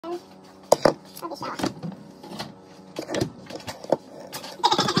This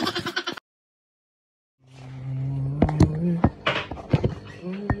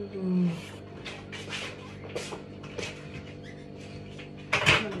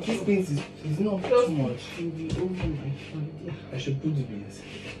beans is not too much. In the oven, I should put the beans.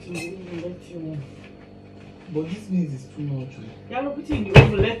 in the oven, let it warm. But this beans is too much. Yeah, no, put it in the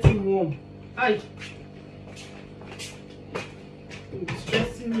oven, let it warm. Aye. You're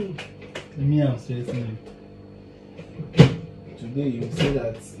stressing me. Me, I'm stressing you. Today you say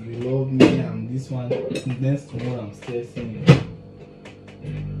that you love me and this one, next tomorrow I'm stressing you.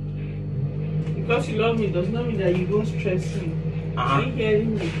 Because you love me does not mean that you don't stress me. Are you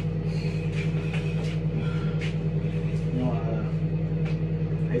hearing me? No,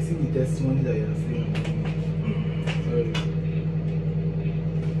 I see the testimony that you are saying. Sorry.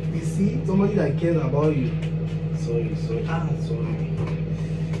 You see, somebody that cares about you. Sorry. Sorry.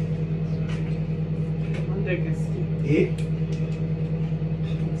 Eh?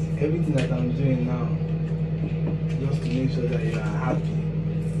 Everything that I'm doing now, just to make sure that you are happy.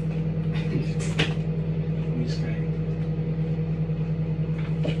 Which kind?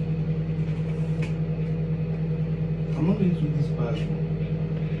 I'm not going through this part.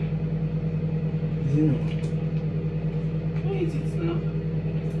 You know. Who is it now?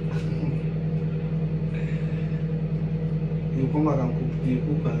 You come back and cook. You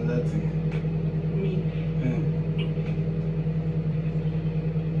cook another thing. Me. Yeah.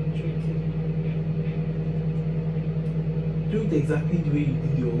 Do it exactly the way you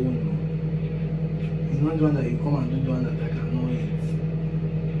did your own. No? It's not the one that you come and do the one that I cannot eat.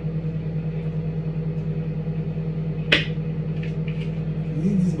 Is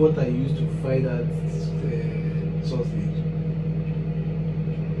it this butter you used to fry that sausage?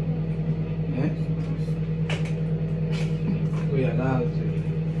 Yeah? Oh yeah, that's it.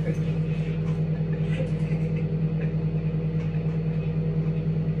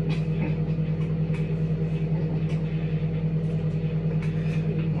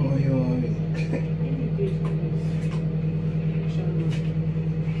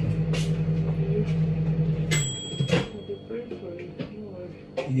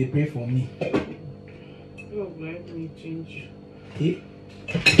 They pray for me. You like me change. Eh?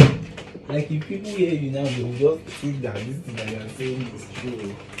 Like if people hear you now, they will just think that this thing that you are saying is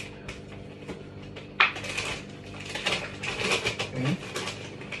true. Eh?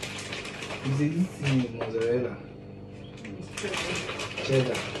 You say this thing is mozzarella.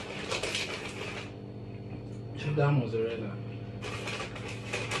 Cheddar. Cheddar mozzarella.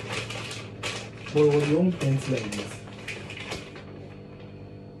 But when you don't paint like this.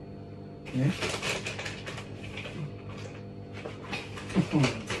 Yeah?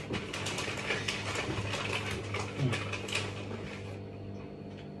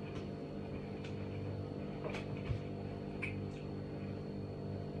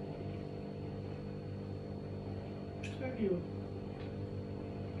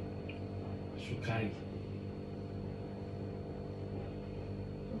 Should carry.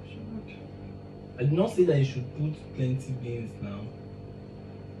 I did not say that you should put plenty beans now.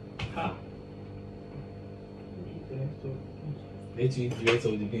 Ha! Let you eat the rest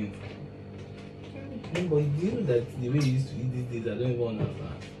of the beans. No, but do you know that the way you used to eat these days, I don't even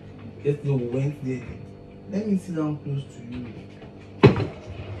understand. Yesterday we went there. Let me sit down close to you.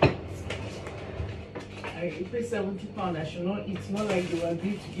 I pay £70. I should not eat. Not like you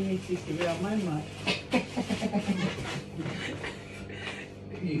agreed to give me takeaway. Am I mad?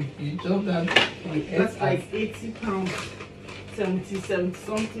 You dropped that. That's like £80. 70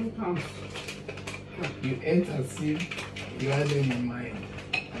 something pounds. You ate as if you had them in mind.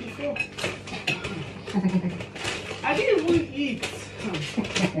 Are you sure? I didn't even eat.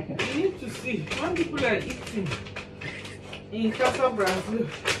 You need to see. When people are eating in Casa Brazil,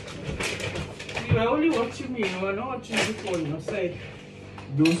 you were only watching me. You were not watching people on your side.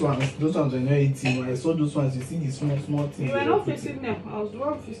 Those ones were not eating. When I saw those ones, you see the small things. You were not facing them. I was the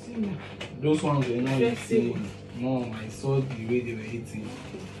one facing them. Those ones were not Just eating. No, I saw the way they were eating.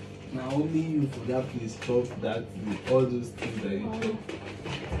 Now only you for that place stop that all those things that you do.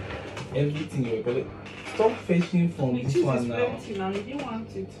 Everything you were collecting. Stop fetching from The this cheese one is now. plenty now. You didn't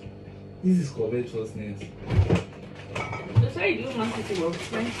want it. This is covetousness. That's why you didn't want it. It was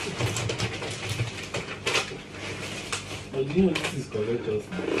plenty. But do you know this is covetousness?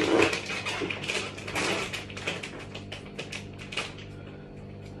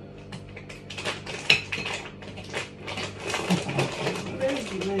 Where's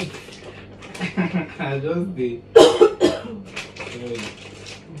the knife? I just did.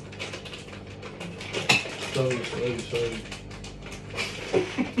 Sorry. When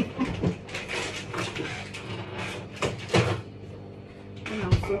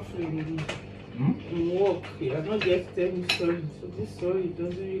I'm suffering in work, you are not just telling me sorry, so this sorry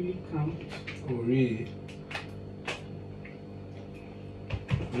doesn't really count. Oh, really?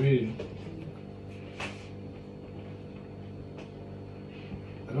 Really?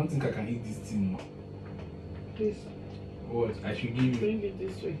 I don't think I can eat this thing. Please. What? I should give you. Bring it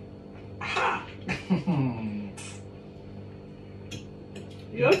this way.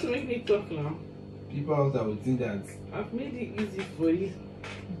 You have to make me talk now. People else that would think that. I've made it easy for you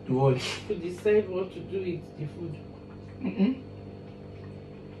To what? to decide what to do with the food.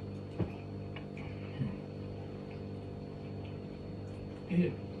 Yeah.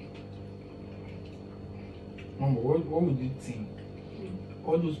 Mama, what would you think?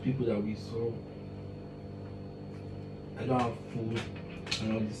 All those people that we saw, I don't have food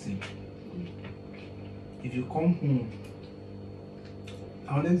and all this thing. If you come home,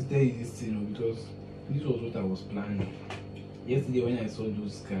 I wanted to tell you this thing because this was what I was planning. Yesterday when I saw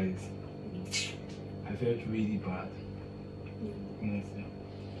those guys, I felt really bad. Honestly.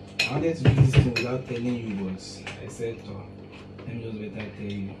 I wanted to do this thing without telling you, but I said, oh, let me just better tell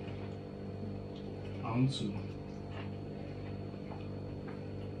you. I want to.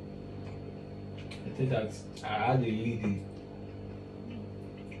 I said that I had a lady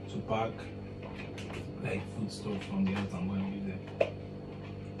to pack like food stuff from the house and go and use them.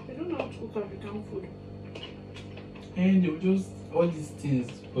 I don't know how to cook African food. And they will just all these things,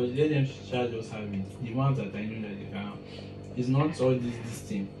 but let them charge us have it. The ones that I know that they can. It's not all this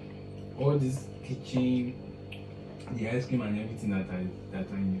thing, all this kitchen, the ice cream and everything that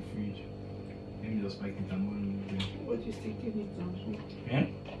are in the fridge. Let me just pack it and go and use them. Nobody's taking it now. Yeah?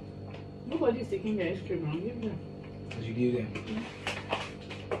 Nobody's taking the ice cream now. Give them. I should give them.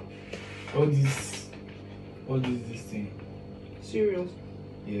 All this thing. Cereals.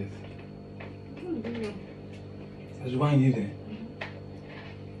 Yes. Give them. I should go and give them.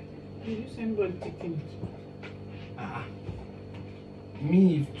 Did you see anybody taking it?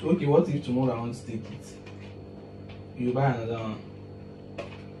 Me, okay, what if tomorrow I want to take it? You buy another one.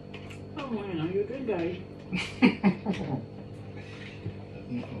 Come on now, you're doing that.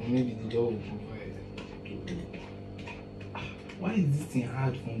 Maybe the Lord will provide. Why is this thing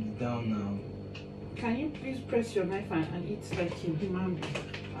hard from the down now? Can you please press your knife and eat like a human being?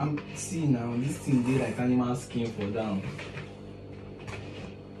 I'm see now, this thing dey like animal skin for down.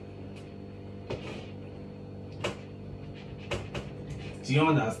 Do you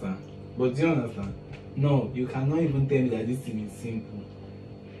understand? But do you understand? No, you cannot even tell me that this thing is simple.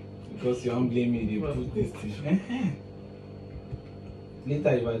 Because you won't blame me, they put this thing. Later,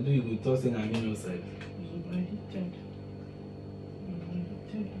 if I do, you will toss in amino side. It's overheated.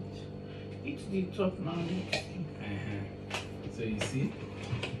 Eat the top now. So you see?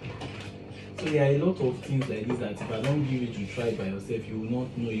 So there are a lot of things like this that if I don't give you to try by yourself, you will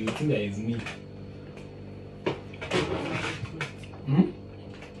not know. You will think that it's me.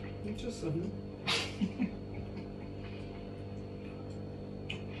 Interesting.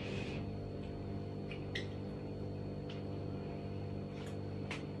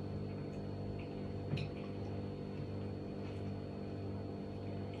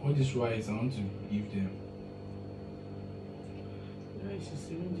 All this rice, I want to give them. Rice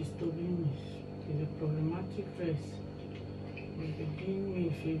is even disturbing me. It's a problematic rice. It's doing me a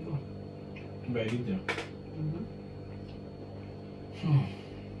favor. But I give them. Mm-hmm.